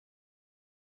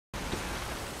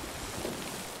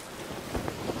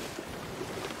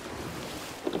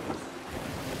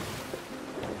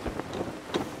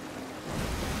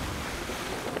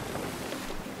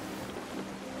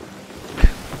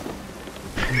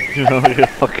You know, like a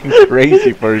fucking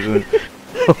crazy person.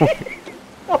 What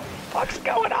the fuck's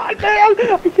going on, man?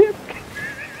 I can't.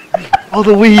 All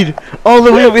the weed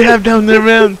we have down there,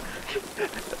 man.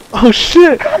 Oh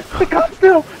shit! The cops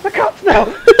now! The cops now!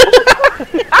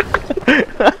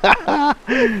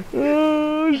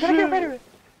 Oh shit! Get rid of it.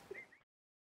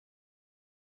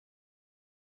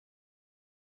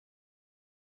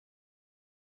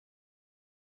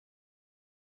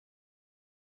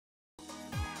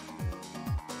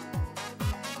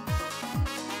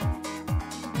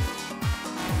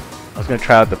 I was gonna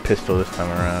try out the pistol this time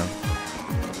around.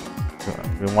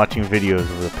 I've been watching videos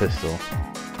of the pistol.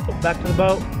 Back to the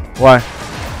boat. Why?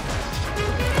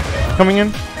 Coming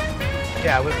in?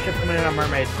 Yeah, we have a ship coming in on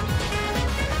Mermaid.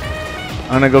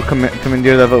 I'm gonna go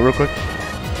commandeer that boat real quick.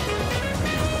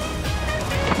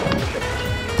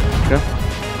 Yeah.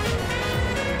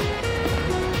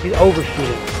 He's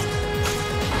overshooting.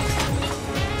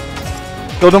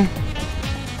 Killed him.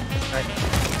 Right.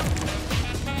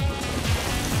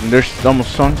 And they're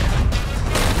almost sunk.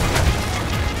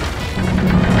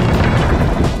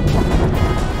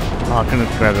 Oh, I couldn't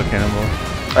grab the cannonball.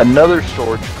 Another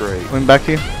storage crate. Coming back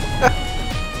to you.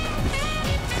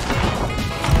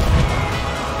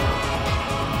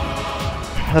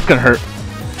 That's gonna hurt.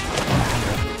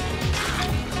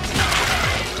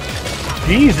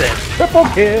 Jesus! Triple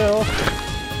kill!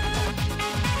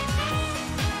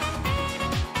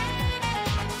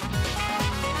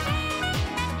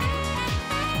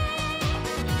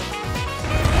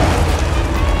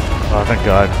 Oh, thank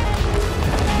God.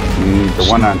 The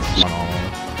one on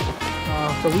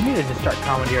So we need to just start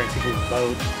commandeering people's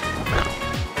boats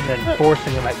and then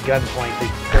forcing them at gunpoint to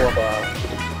pull up a...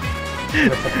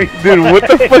 Dude, what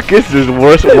the fuck is this?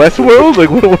 Westworld?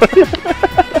 Like, what?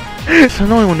 It's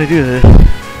annoying when they do this.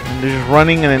 And they're just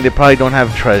running and then they probably don't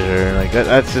have treasure. Like,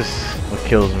 that's just what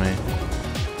kills me.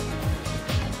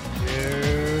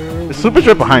 The Super's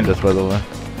right behind us, by the way.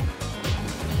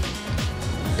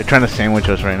 They're trying to sandwich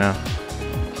us right now.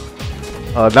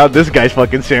 Oh, now this guy's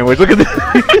fucking sandwich. Look at this.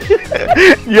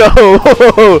 Yo.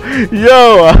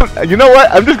 You know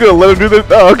what? I'm just gonna let him do this.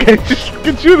 Oh, okay. Just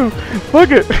fucking shoot him.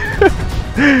 Fuck it.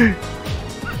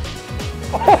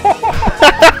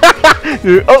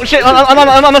 Oh shit!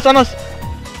 On us!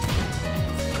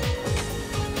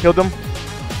 Killed them.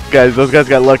 Guys, those guys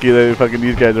got lucky that fucking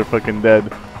these guys are fucking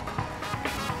dead.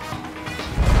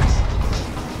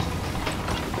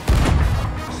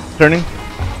 Turning.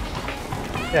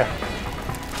 Yeah.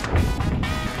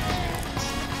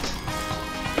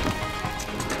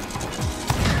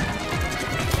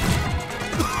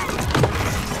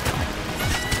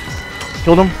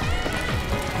 Killed him.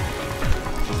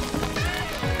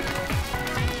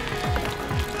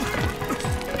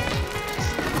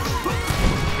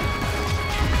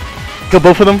 Kill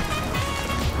both of them.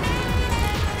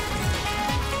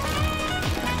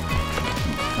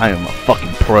 I am a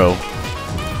fucking pro.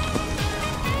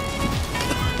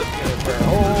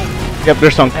 Yep,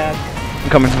 they're sunk. I'm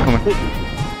coming.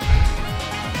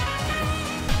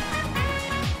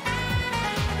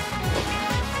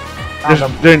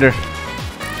 They're in there. I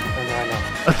know.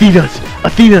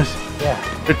 Athena's! Yeah.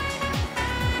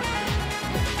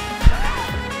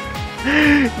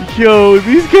 Yo,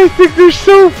 these guys think they're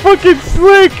so fucking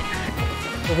slick!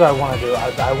 Here's what I want to do.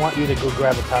 I want you to go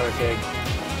grab a powder keg.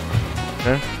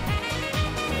 Okay.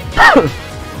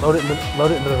 Load it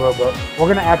into the rowboat. We're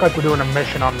gonna act like we're doing a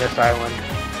mission on this island.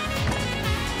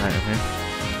 Alright, okay.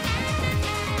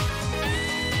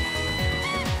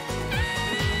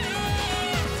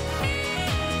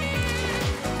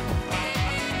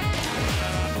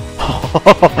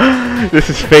 This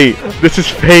is fate. This is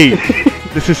fate.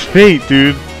 This is fate,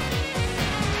 dude.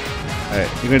 Alright,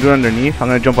 you gonna do it underneath? I'm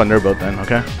gonna jump on their boat then,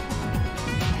 okay?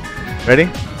 Ready?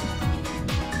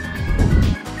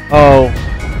 Oh,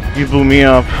 you blew me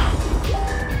up.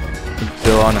 It's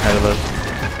still on ahead of us.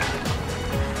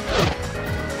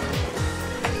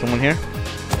 Someone here?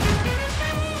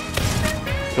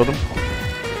 Killed him?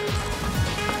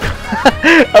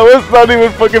 I was not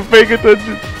even fucking paying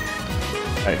attention.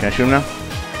 Alright, can I shoot him now?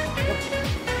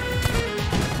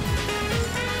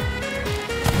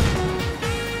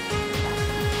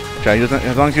 Try, as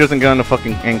long as he doesn't get on the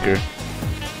fucking anchor.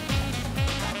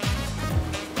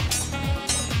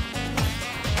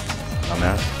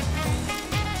 Dumbass.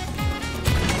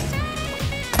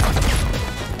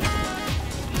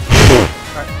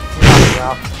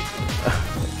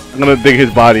 I'm gonna dig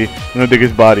his body.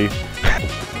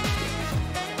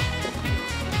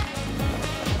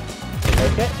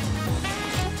 Okay.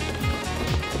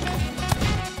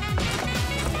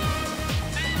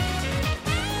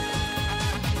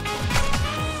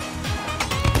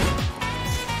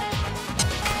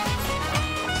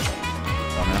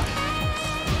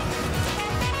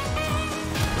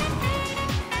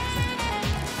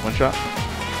 shot.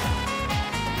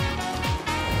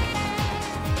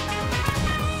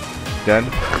 Dead.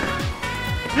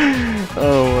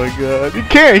 Oh my god. You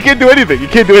can't do anything. You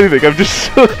can't do anything. I'm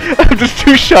just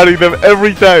two-shotting them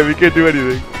every time. You can't do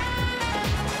anything.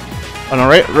 Oh no,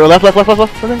 right? Left.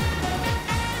 Something.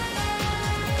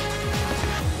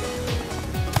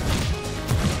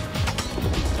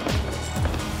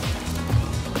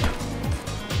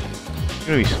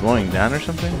 You're gonna be slowing down or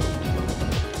something?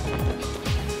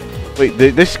 Wait,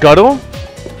 they scuttle?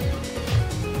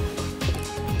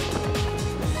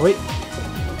 Wait.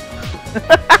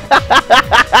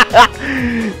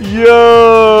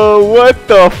 Yo, what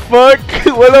the fuck?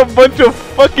 What a bunch of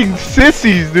fucking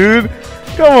sissies, dude.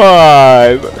 Come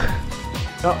on.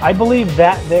 No, I believe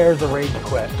that there's a rage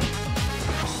quit.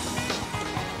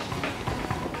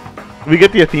 We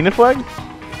get the Athena flag?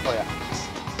 Oh yeah.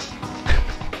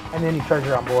 And then you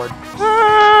treasure on board.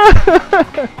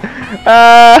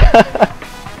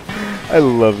 I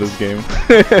love this game.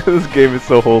 This game is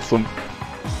so wholesome.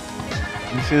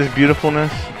 You see this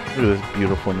beautifulness? Look at this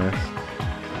beautifulness.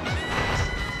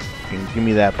 Give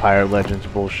me that Pirate Legends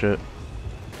bullshit.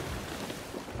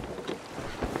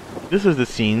 This is the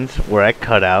scenes where I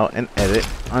cut out and edit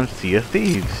on Sea of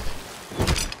Thieves.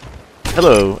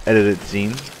 Hello, edited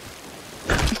scenes.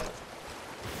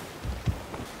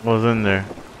 What was in there?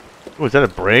 Oh, is that a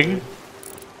brig?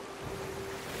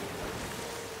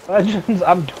 Legends,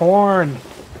 I'm torn.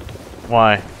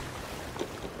 Why?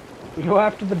 We go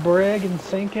after the brig and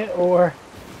sink it, or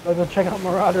I'll go check out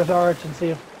Marauder's Arch and see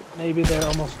if maybe they're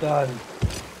almost done.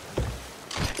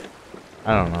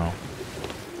 I don't know.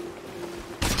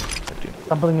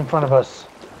 Something in front of us.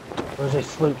 There's a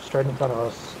sloop straight in front of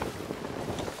us.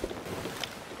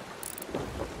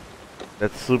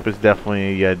 That sloop is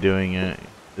definitely, yeah, doing it.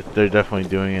 They're definitely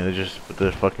doing it. They just put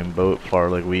their fucking boat far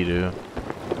like we do.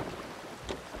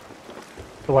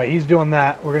 So while he's doing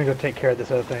that, we're gonna go take care of this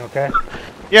other thing, okay?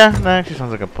 Yeah, that actually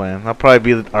sounds like a plan. That'll probably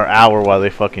be our hour while they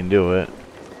fucking do it.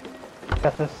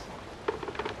 Got this.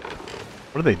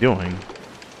 What are they doing?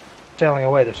 Sailing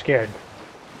away, they're scared.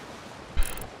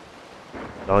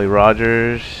 Dolly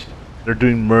Rogers. They're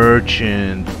doing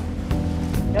merchant.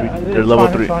 Yeah, They're level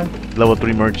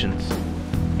 3 merchants.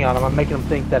 Hang on, I'm making them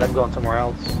think that I'm going somewhere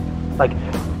else. Like,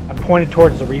 I'm pointed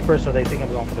towards the Reapers, so they think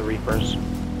I'm going for the Reapers.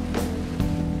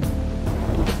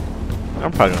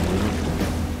 I'm probably gonna lose it.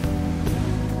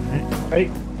 Ready?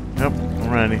 Yep, I'm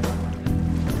ready.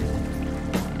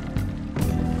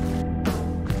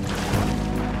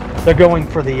 They're going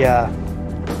for the,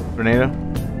 Tornado?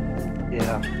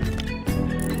 yeah.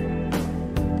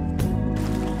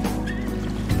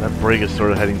 That brig is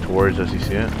sort of heading towards us, you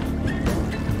see it?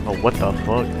 Oh, what the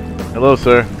fuck? Hello,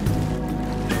 sir.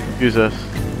 Excuse us.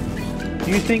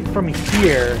 Do you think from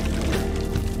here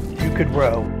you could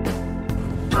row?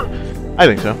 I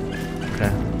think so. Okay,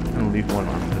 I'm gonna leave one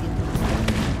on this.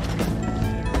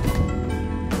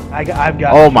 I've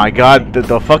got. Oh my god,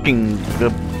 the fucking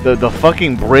the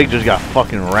fucking brig just got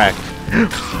fucking wrecked.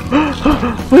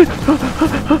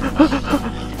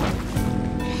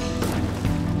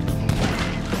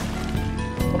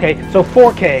 Okay, so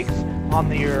 4 kegs on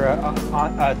your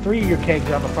 3 of your kegs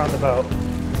are on the front of the boat.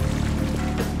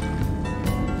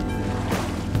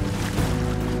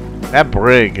 That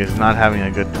brig is not having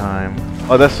a good time.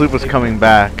 Oh, that sloop was coming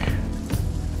back.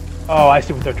 Oh, I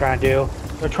see what they're trying to do.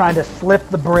 They're trying to slip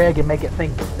the brig and make it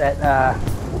think that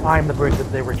I'm the brig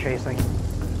that they were chasing.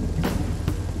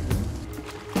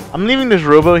 I'm leaving this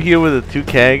rowboat here with the 2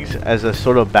 kegs as a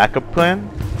sort of backup plan.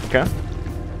 Okay.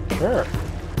 Sure.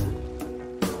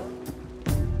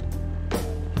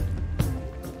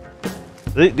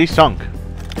 They sunk.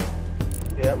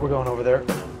 Yeah, we're going over there.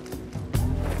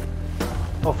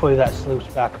 Hopefully that sloop's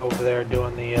back over there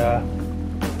doing the,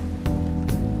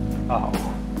 oh.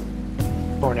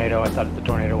 Tornado. I thought the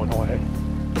tornado went away.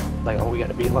 Like, oh, we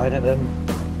gotta beeline it then.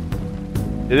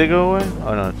 Did it go away?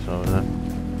 Oh no, it's over there.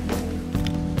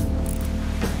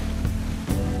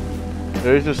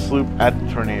 There's a sloop at the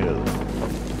tornado.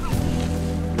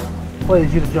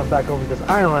 Please you to jump back over this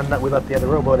island that we left the other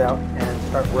rowboat out and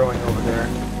start rowing over there.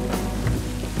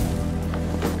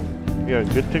 We are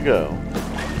good to go.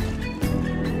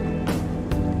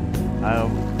 As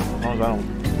long as I don't.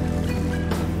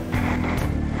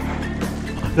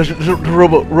 There's a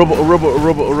rowboat.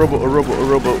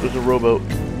 There's a rowboat.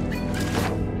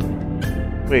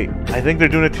 Wait, I think they're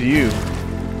doing it to you.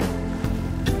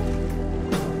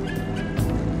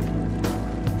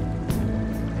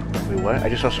 Wait, what? I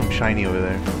just saw some shiny over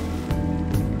there.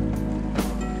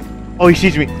 Oh, he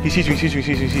sees me. He sees me. Sees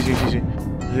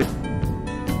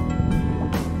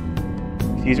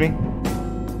me.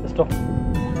 Pistol.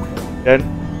 Good.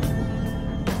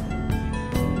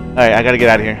 Alright, I gotta get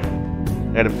out of here.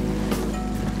 I gotta...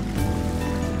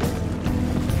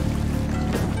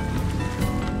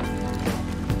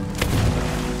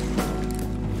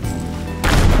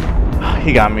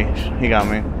 He got me. He got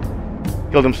me.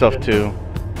 Killed himself too.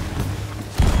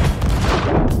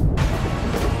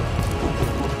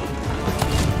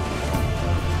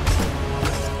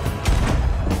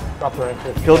 Drop the rank.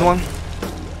 Killed one.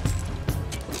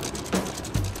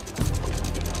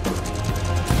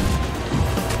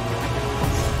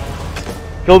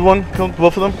 Killed one. Killed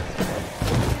both of them.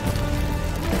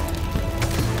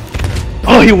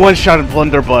 Oh, he one-shot and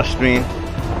blunderbussed me.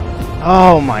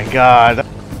 Oh my god.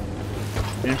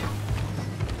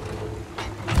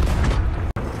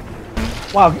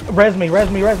 Wow, res me.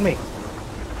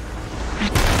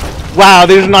 Wow,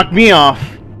 they just knocked me off.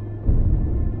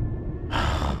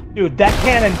 Dude, that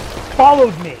cannon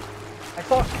followed me. I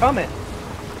saw it coming.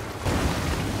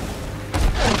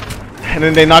 And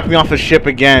then they knocked me off the ship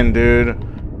again, dude.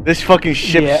 This fucking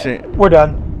ship. Yeah, we're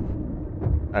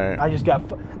done. Alright. I just got...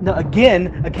 No,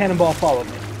 again, a cannonball followed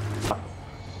me.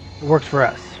 It works for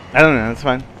us. I don't know, that's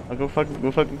fine. I'll go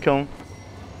fucking kill him.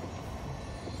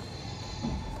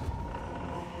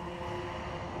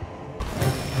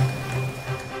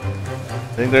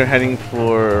 I think they're heading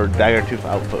for Daggertooth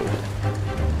Outpost.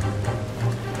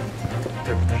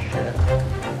 Shit.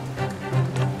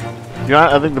 You know,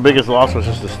 I think the biggest loss was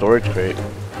just the storage crate.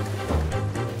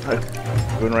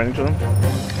 Going right into them?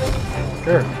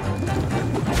 Sure.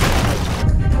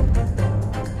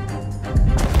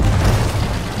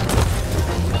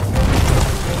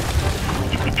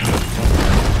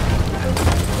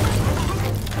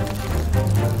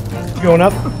 You going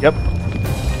up? Yep.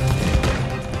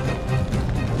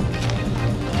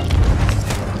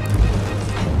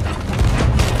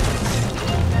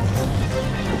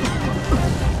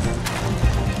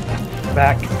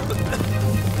 Back.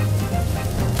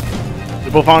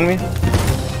 They're both on me.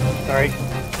 Sorry.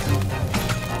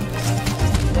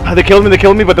 They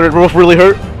killed me, but they're both really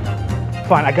hurt.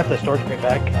 Fine, I got the storage crate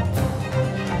back.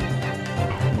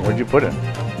 Where'd you put it?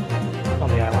 On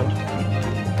the island.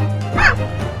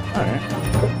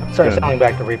 Alright. Start selling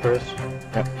back the Reapers.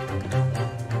 Yep.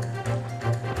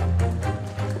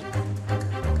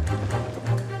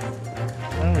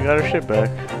 Well, we got our shit back.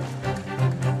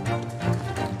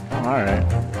 Oh, alright.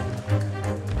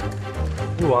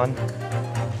 You won.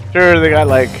 Sure, they got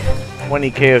like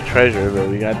 20k of treasure, but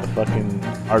we got the fucking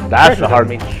hard. That's the hard.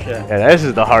 Shit. Yeah, this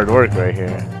is the hard work right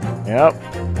here. Yep.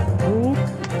 Ooh.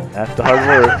 That's the hard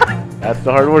work. That's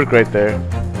the hard work right there.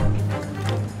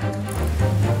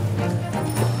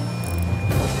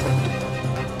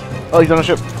 Oh, he's on the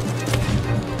ship.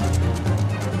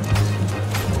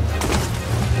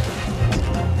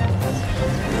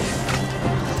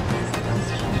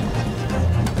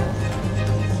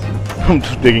 I'm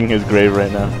just digging his grave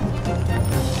right now.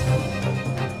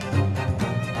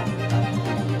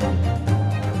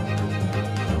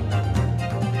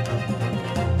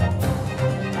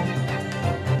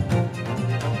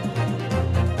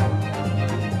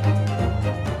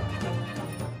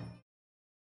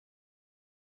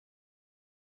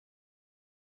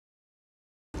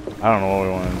 I don't know what we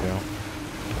want to do.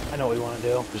 I know what we want to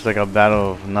do. Just like a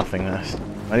battle of nothingness.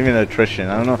 Not even attrition.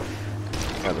 I don't know.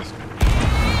 God, this...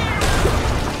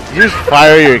 You just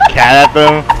fire your cat at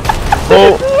them?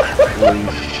 Holy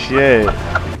shit.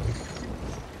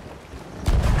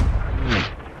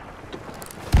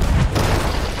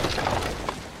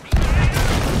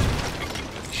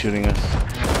 Shooting us.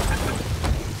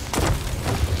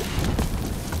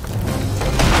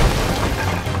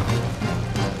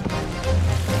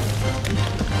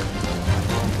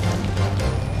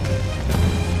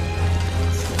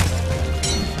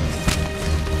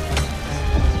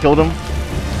 Killed him.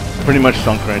 Pretty much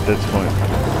sunk right at this point.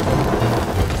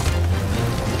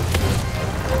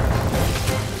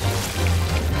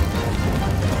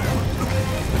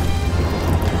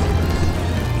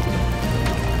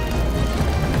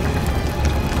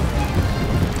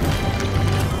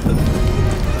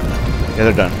 Yeah,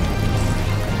 they're done.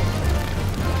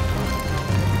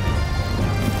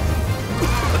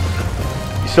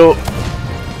 So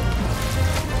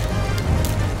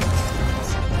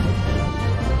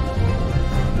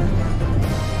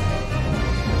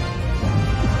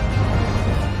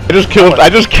I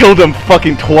just killed him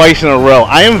fucking twice in a row.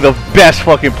 I am the best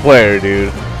fucking player,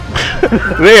 dude.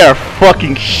 They are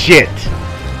fucking shit.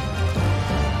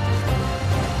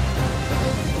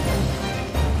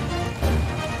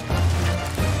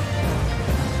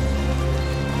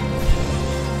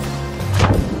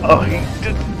 Oh,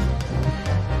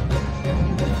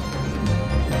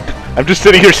 I'm just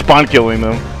sitting here spawn killing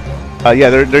them.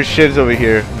 Yeah, there's shits over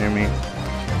here near me.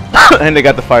 And they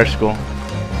got the fire skull.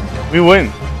 We win.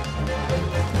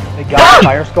 They got the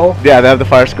fire skull? Yeah, they have the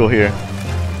fire skull here.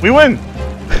 We win.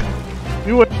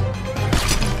 We win.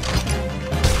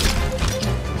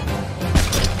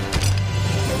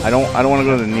 I don't want to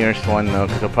go to the nearest one though,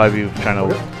 because they'll probably be trying to.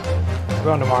 We're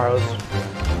going tomorrow's.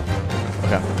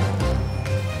 Okay.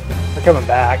 They're coming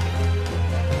back.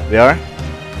 They are?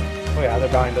 Oh yeah, they're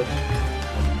behind us.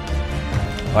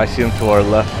 Oh, I see them to our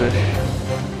left-ish.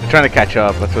 They're trying to catch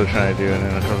up. That's what they're trying to do, and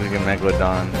then they'll probably get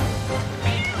Megalodon.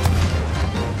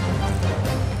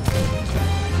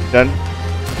 Done?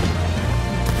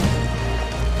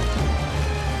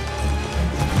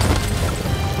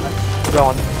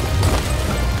 Going.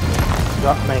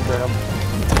 Drop anchor him.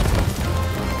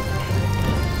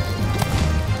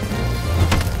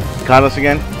 Caught us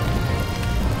again?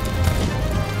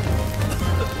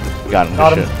 Got him.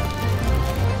 Got Good him. shit.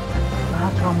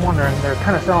 That's what I'm wondering. They're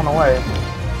kind of selling away.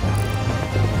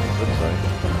 Looks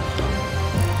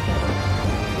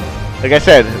like I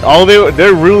said,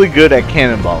 they're really good at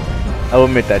cannonballing. I'll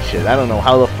admit that shit. I don't know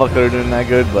how the fuck they're doing that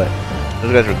good, but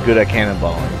those guys are good at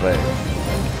cannonballing, but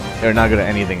they're not good at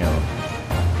anything else.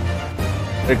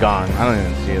 They're gone. I don't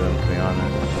even see them, to be honest. I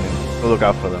mean, we'll look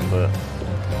out for them, but.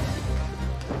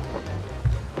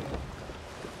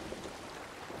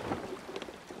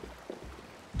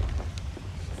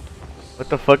 What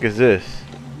the fuck is this?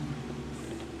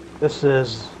 This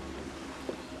is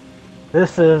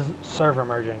server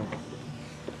merging.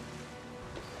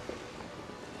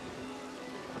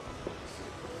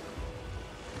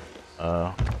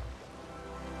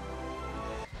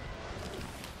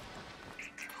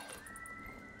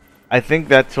 I think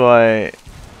that's why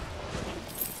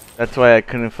I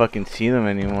couldn't fucking see them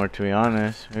anymore, to be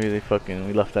honest. Maybe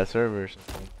we left that server or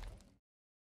something.